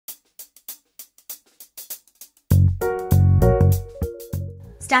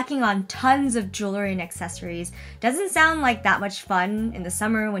stacking on tons of jewelry and accessories doesn't sound like that much fun in the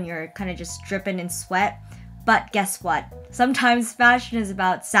summer when you're kind of just dripping in sweat. But guess what? Sometimes fashion is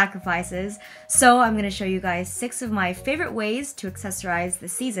about sacrifices, so I'm going to show you guys 6 of my favorite ways to accessorize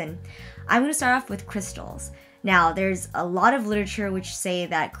this season. I'm going to start off with crystals. Now, there's a lot of literature which say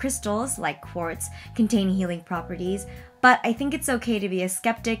that crystals, like quartz, contain healing properties, but I think it's okay to be a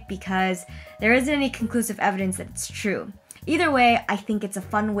skeptic because there isn't any conclusive evidence that it's true. Either way, I think it's a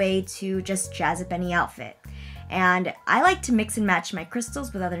fun way to just jazz up any outfit. And I like to mix and match my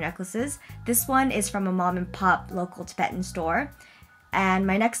crystals with other necklaces. This one is from a mom and pop local Tibetan store. And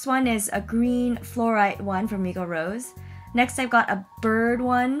my next one is a green fluorite one from Migo Rose. Next I've got a bird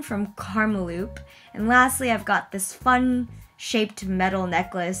one from Karmaloop. And lastly I've got this fun shaped metal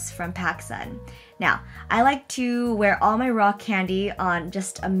necklace from PacSun. Now, I like to wear all my rock candy on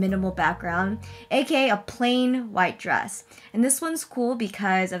just a minimal background, aka a plain white dress. And this one's cool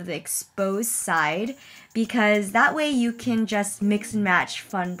because of the exposed side, because that way you can just mix and match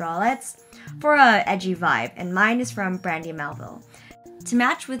fun bralettes for a edgy vibe, and mine is from Brandy Melville. To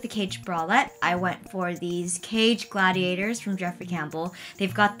match with the cage bralette, I went for these cage gladiators from Campbell.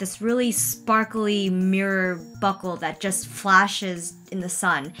 They've got this really sparkly mirror buckle that just flashes in the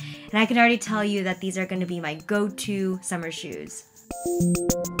sun. And I can already tell you that these are going to be my go-to summer shoes.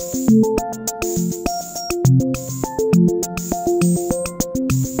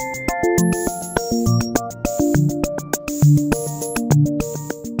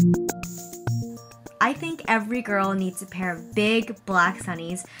 I think every girl needs a pair of big black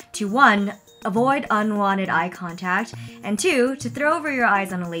sunnies to 1, avoid unwanted eye contact, and 2, to throw over your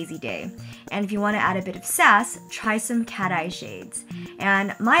eyes on a lazy day. And if you want to add a bit of sass, try some cat eye shades.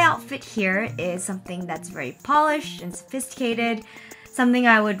 And my outfit here is something that's very polished and sophisticated, something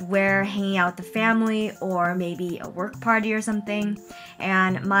I would wear hanging out with the family or maybe a work party or something.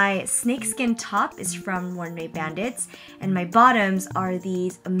 And my snakeskin top is from Runway Bandits, and my bottoms are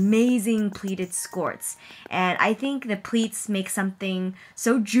these amazing pleated skirts. And I think the pleats make something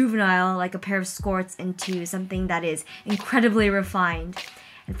so juvenile like a pair of skirts into something that is incredibly refined.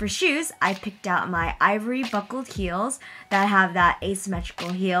 And for shoes, I picked out my ivory buckled heels that have that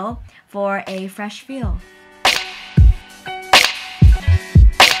asymmetrical heel for a fresh feel.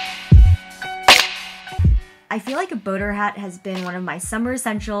 I feel like a boater hat has been one of my summer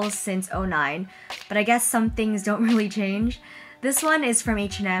essentials since '09, but I guess some things don't really change. This one is from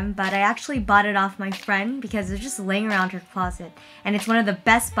H&M, but I actually bought it off my friend because it was just laying around her closet. And it's one of the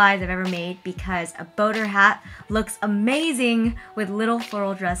best buys I've ever made because a boater hat looks amazing with little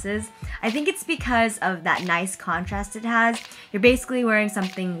floral dresses. I think it's because of that nice contrast it has. You're basically wearing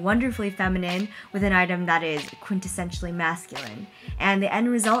something wonderfully feminine with an item that is quintessentially masculine. And the end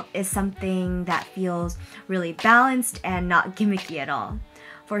result is something that feels really balanced and not gimmicky at all.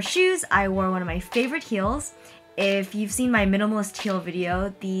 For shoes, I wore one of my favorite heels. If you've seen my minimalist heel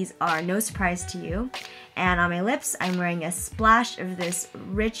video, these are no surprise to you. And on my lips, I'm wearing a splash of this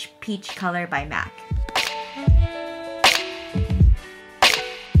rich peach color by MAC.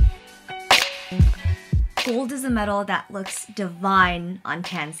 Gold is a metal that looks divine on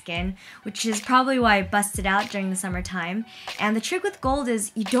tan skin, which is probably why I busted out during the summertime. And the trick with gold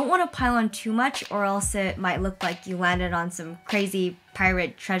is you don't want to pile on too much or else it might look like you landed on some crazy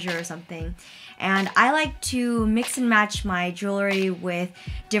pirate treasure or something. And I like to mix and match my jewelry with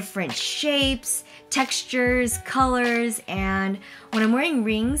different shapes, textures, colors, and when I'm wearing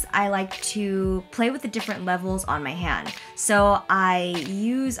rings, I like to play with the different levels on my hand. So I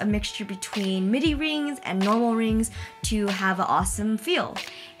use a mixture between midi rings and normal rings to have an awesome feel.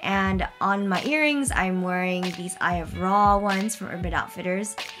 And on my earrings, I'm wearing these Eye of Ra ones from Urban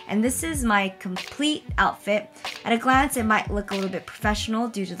Outfitters. And this is my complete outfit. At a glance, it might look a little bit professional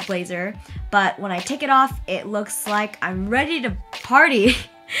due to the blazer, but when I take it off, it looks like I'm ready to party.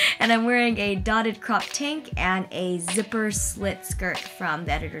 And I'm wearing a dotted crop tank and a zipper slit skirt from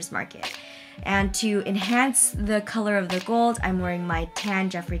the Editor's Market. And to enhance the color of the gold, I'm wearing my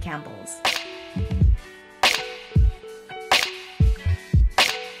tan Jeffrey Campbell's.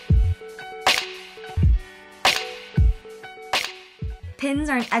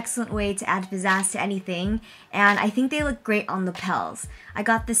 Pins are an excellent way to add pizzazz to anything, and I think they look great on lapels. I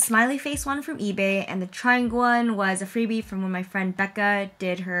got this smiley face one from eBay, and the triangle one was a freebie from when my friend Becca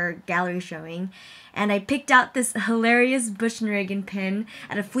did her gallery showing. And I picked out this hilarious Bush-Norigan pin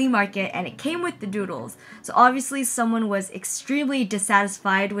at a flea market, and it came with the doodles. So obviously someone was extremely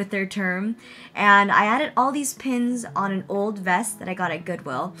dissatisfied with their term, and I added all these pins on an old vest that I got at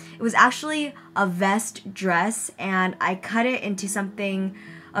Goodwill. It was actually a vest dress, and I cut it into something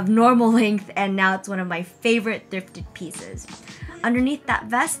of normal length, and now it's one of my favorite thrifted pieces. Underneath that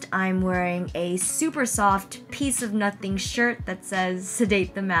vest, I'm wearing a super soft piece of nothing shirt that says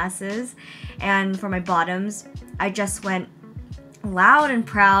sedate the masses. And for my bottoms, I just went loud and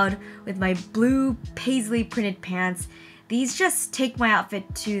proud with my blue paisley printed pants. These just take my outfit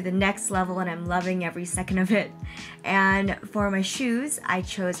to the next level and I'm loving every second of it. And for my shoes, I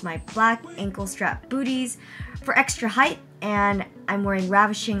chose my black ankle strap booties for extra height, and I'm wearing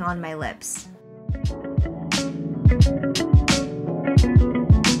Ravishing on my lips.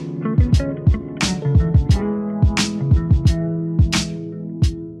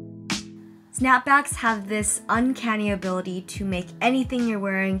 Snapbacks have this uncanny ability to make anything you're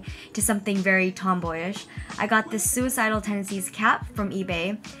wearing to something very tomboyish. I got this Suicidal Tendencies cap from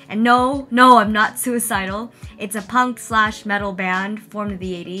eBay, and no, I'm not suicidal. It's a punk/metal band formed in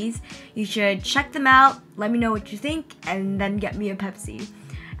the 80s. You should check them out, let me know what you think, and then get me a Pepsi.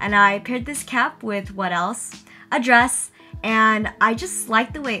 And I paired this cap with what else? A dress, and I just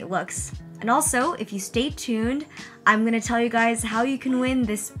like the way it looks. And also, if you stay tuned, I'm gonna tell you guys how you can win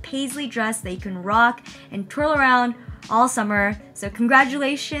this paisley dress that you can rock and twirl around all summer. So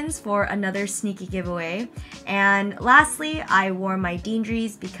congratulations for another sneaky giveaway. And lastly, I wore my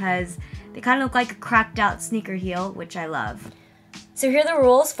Deandries because they kind of look like a cracked out sneaker heel, which I love. So here are the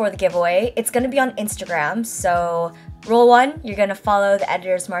rules for the giveaway. It's gonna be on Instagram. So rule 1, you're gonna follow the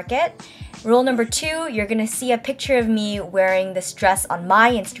Editor's Market. Rule number 2, you're gonna see a picture of me wearing this dress on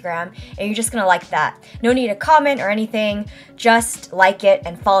my Instagram, and you're just gonna like that. No need to comment or anything, just like it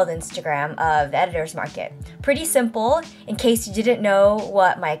and follow the Instagram of the Editor's Market. Pretty simple. In case you didn't know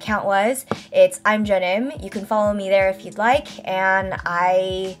what my account was, it's I'm Denim. You can follow me there if you'd like, and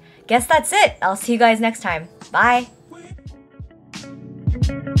I guess that's it. I'll see you guys next time. Bye!